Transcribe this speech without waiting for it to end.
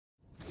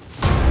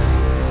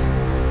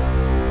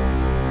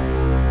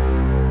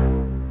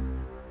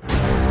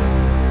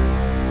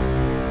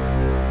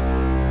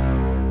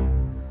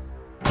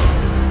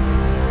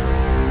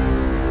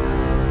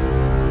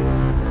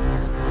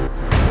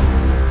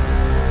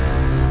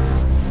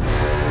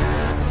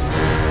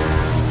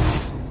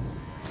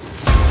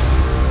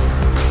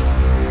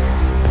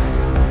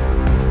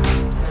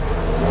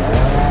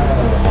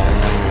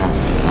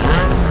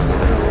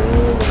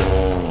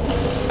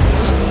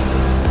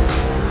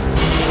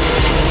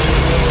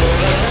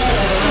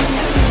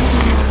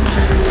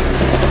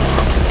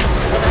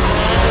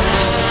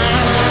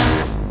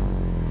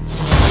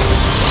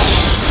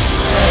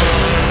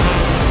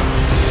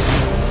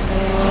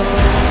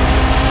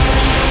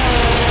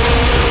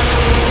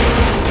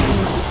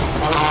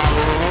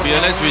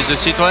honest, with the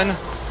Citroën,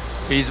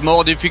 it's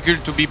more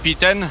difficult to be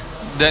P10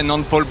 than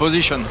on pole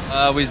position.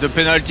 With the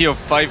penalty of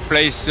 5th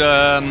place,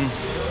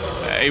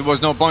 it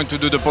was no point to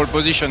do the pole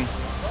position.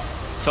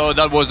 So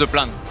that was the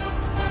plan.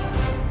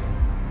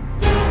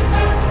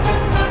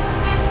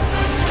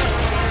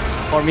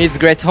 For me, it's a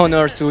great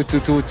honor to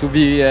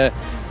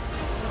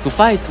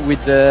fight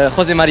with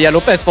José María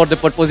López for the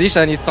pole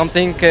position. It's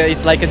something,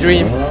 it's like a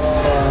dream.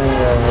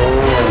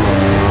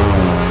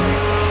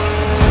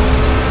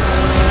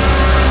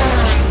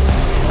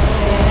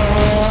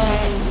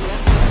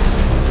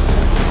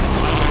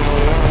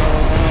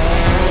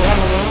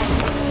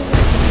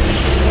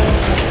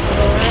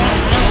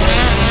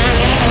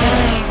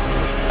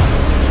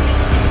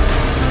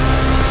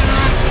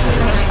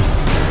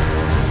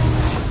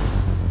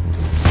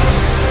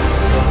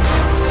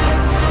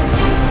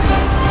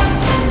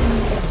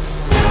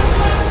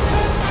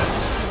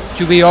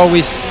 To be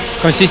always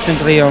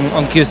consistently on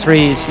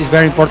Q3 is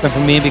very important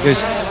for me,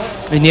 because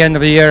in the end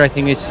of the year I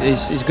think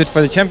it's good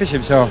for the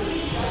championship. So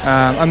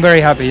I'm very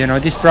happy. You know,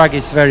 this track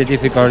is very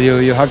difficult.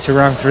 You have to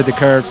run through the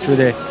curve, through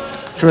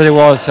the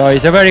wall. So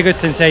it's a very good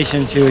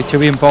sensation to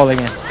be in pole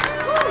again.